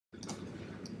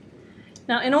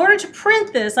Now, in order to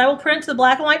print this, I will print to the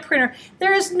black and white printer.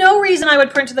 There is no reason I would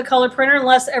print to the color printer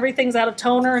unless everything's out of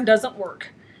toner and doesn't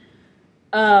work.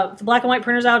 If the black and white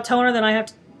printer's out of toner, then I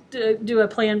have to do a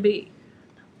plan B.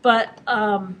 But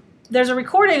there's a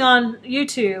recording on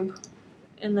YouTube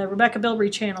in the Rebecca Bilbrey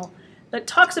channel that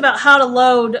talks about how to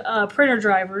load printer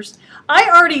drivers. I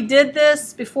already did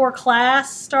this before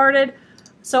class started,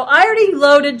 so I already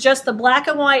loaded just the black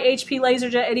and white HP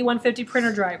LaserJet 8150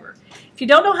 printer driver. If you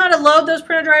don't know how to load those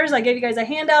printer drivers, I gave you guys a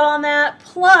handout on that,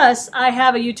 plus I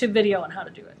have a YouTube video on how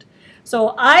to do it.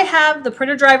 So I have the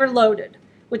printer driver loaded,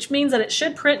 which means that it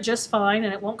should print just fine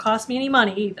and it won't cost me any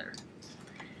money either.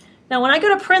 Now when I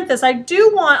go to print this, I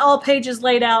do want all pages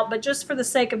laid out, but just for the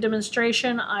sake of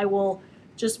demonstration, I will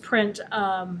just print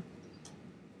a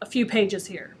few pages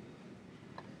here.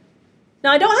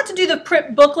 Now I don't have to do the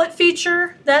print booklet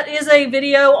feature. That is a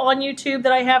video on YouTube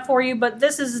that I have for you, but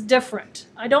this is different.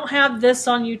 I don't have this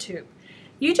on YouTube.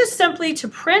 You just simply, to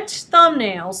print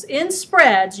thumbnails in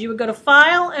spreads, you would go to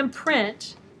File and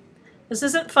Print. This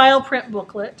isn't File Print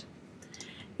Booklet.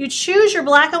 You choose your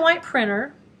black and white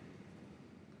printer,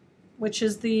 which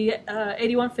is the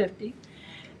 8150.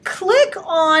 Click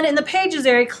on, in the Pages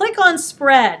area, click on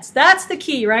Spreads. That's the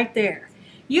key right there.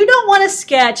 You don't want to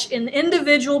sketch in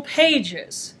individual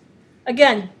pages.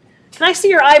 Again, can I see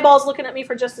your eyeballs looking at me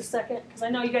for just a second? Because I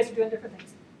know you guys are doing different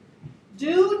things.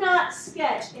 Do not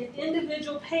sketch in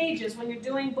individual pages when you're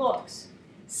doing books.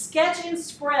 Sketch in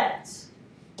spreads.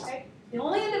 Okay? The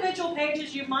only individual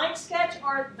pages you might sketch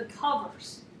are the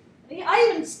covers.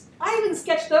 I even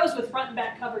sketch those with front and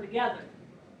back cover together,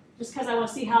 just because I want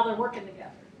to see how they're working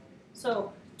together.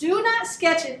 So do not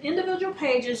sketch in individual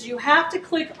pages. You have to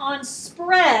click on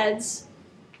spreads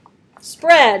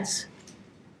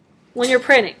when you're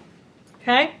printing.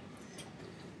 Okay?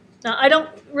 Now I don't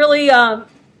really I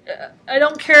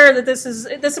don't care that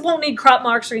this won't need crop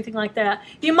marks or anything like that.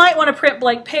 You might want to print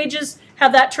blank pages,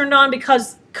 have that turned on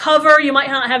because cover, you might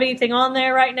not have anything on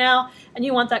there right now and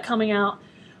you want that coming out.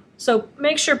 So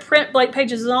make sure print blank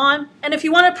pages is on. And if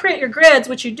you want to print your grids,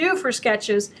 which you do for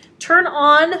sketches, turn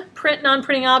on print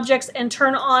non-printing objects and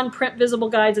turn on print visible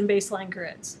guides and baseline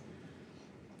grids.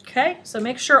 Okay, so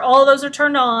make sure all of those are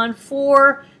turned on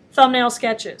for thumbnail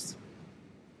sketches.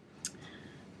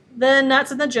 Then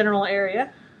that's in the general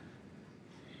area.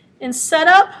 In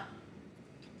setup,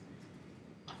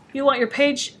 you want your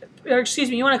page, or excuse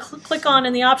me, you want to click on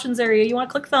in the options area, you want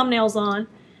to click thumbnails on.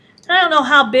 I don't know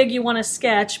how big you want to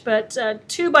sketch, but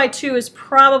 2 by 2 is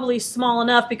probably small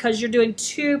enough because you're doing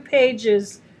 2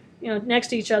 pages, next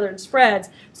to each other in spreads.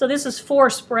 So this is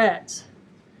 4 spreads.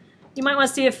 You might want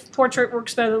to see if portrait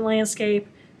works better than landscape.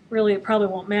 Really, it probably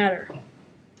won't matter.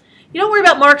 You don't worry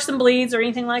about marks and bleeds or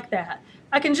anything like that.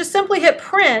 I can just simply hit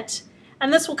print,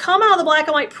 and this will come out of the black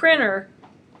and white printer,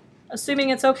 assuming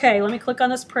it's okay. Let me click on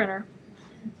this printer.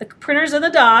 The printer's in the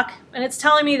dock, and it's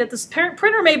telling me that this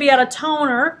printer may be out of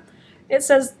toner. It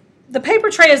says the paper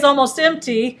tray is almost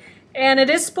empty, and it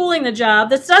is spooling the job.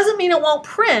 This doesn't mean it won't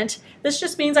print. This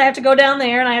just means I have to go down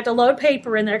there and I have to load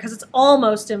paper in there because it's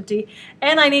almost empty,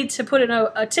 and I need to put in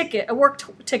a ticket, a work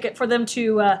ticket for them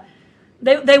to.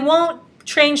 They won't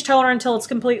change toner until it's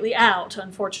completely out,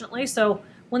 unfortunately. So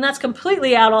when that's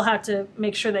completely out, I'll have to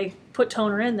make sure they put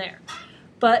toner in there.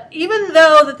 But even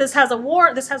though that this has a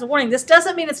warning, this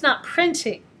doesn't mean it's not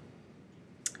printing.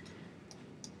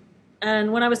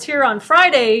 And when I was here on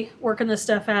Friday working this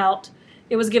stuff out,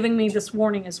 it was giving me this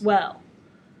warning as well.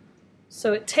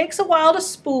 So it takes a while to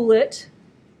spool it,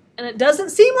 and it doesn't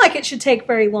seem like it should take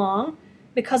very long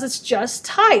because it's just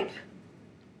type.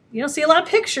 You don't see a lot of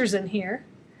pictures in here.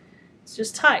 It's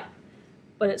just type.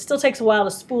 But it still takes a while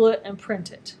to spool it and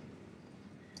print it.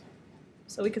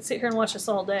 So we could sit here and watch this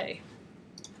all day.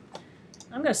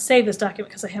 I'm going to save this document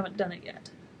because I haven't done it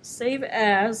yet. Save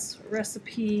as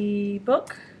recipe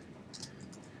book.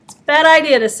 It's a bad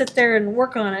idea to sit there and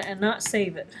work on it and not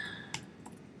save it.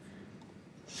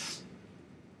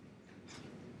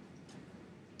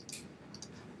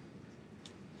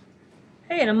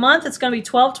 Hey, in a month it's going to be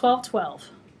 12-12-12.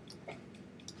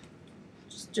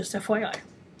 Just FYI.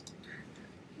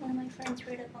 One of my friends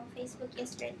wrote up on Facebook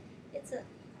yesterday. It's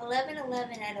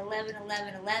 11/11 at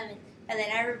 11/11/11, and then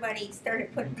everybody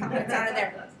started putting comments out of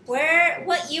there.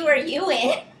 What year are you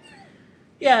in?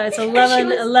 Yeah, it's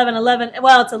 11/11/11.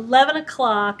 Well, it's 11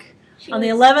 o'clock on the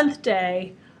 11th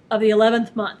day of the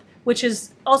 11th month, which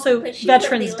is also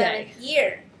Veterans Day.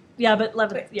 Year. Yeah, but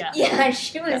 11th. Yeah. Yeah,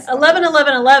 she was.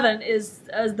 11/11/11 is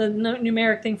the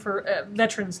numeric thing for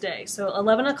Veterans Day. So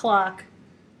 11 o'clock,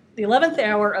 the 11th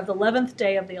hour of the 11th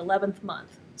day of the 11th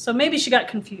month. So maybe she got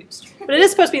confused. But it is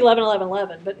supposed to be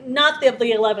 11/11/11, but not the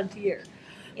 11th year.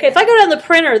 Okay, if I go down to the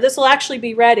printer, this will actually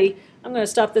be ready. I'm going to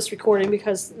stop this recording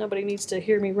because nobody needs to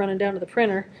hear me running down to the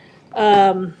printer.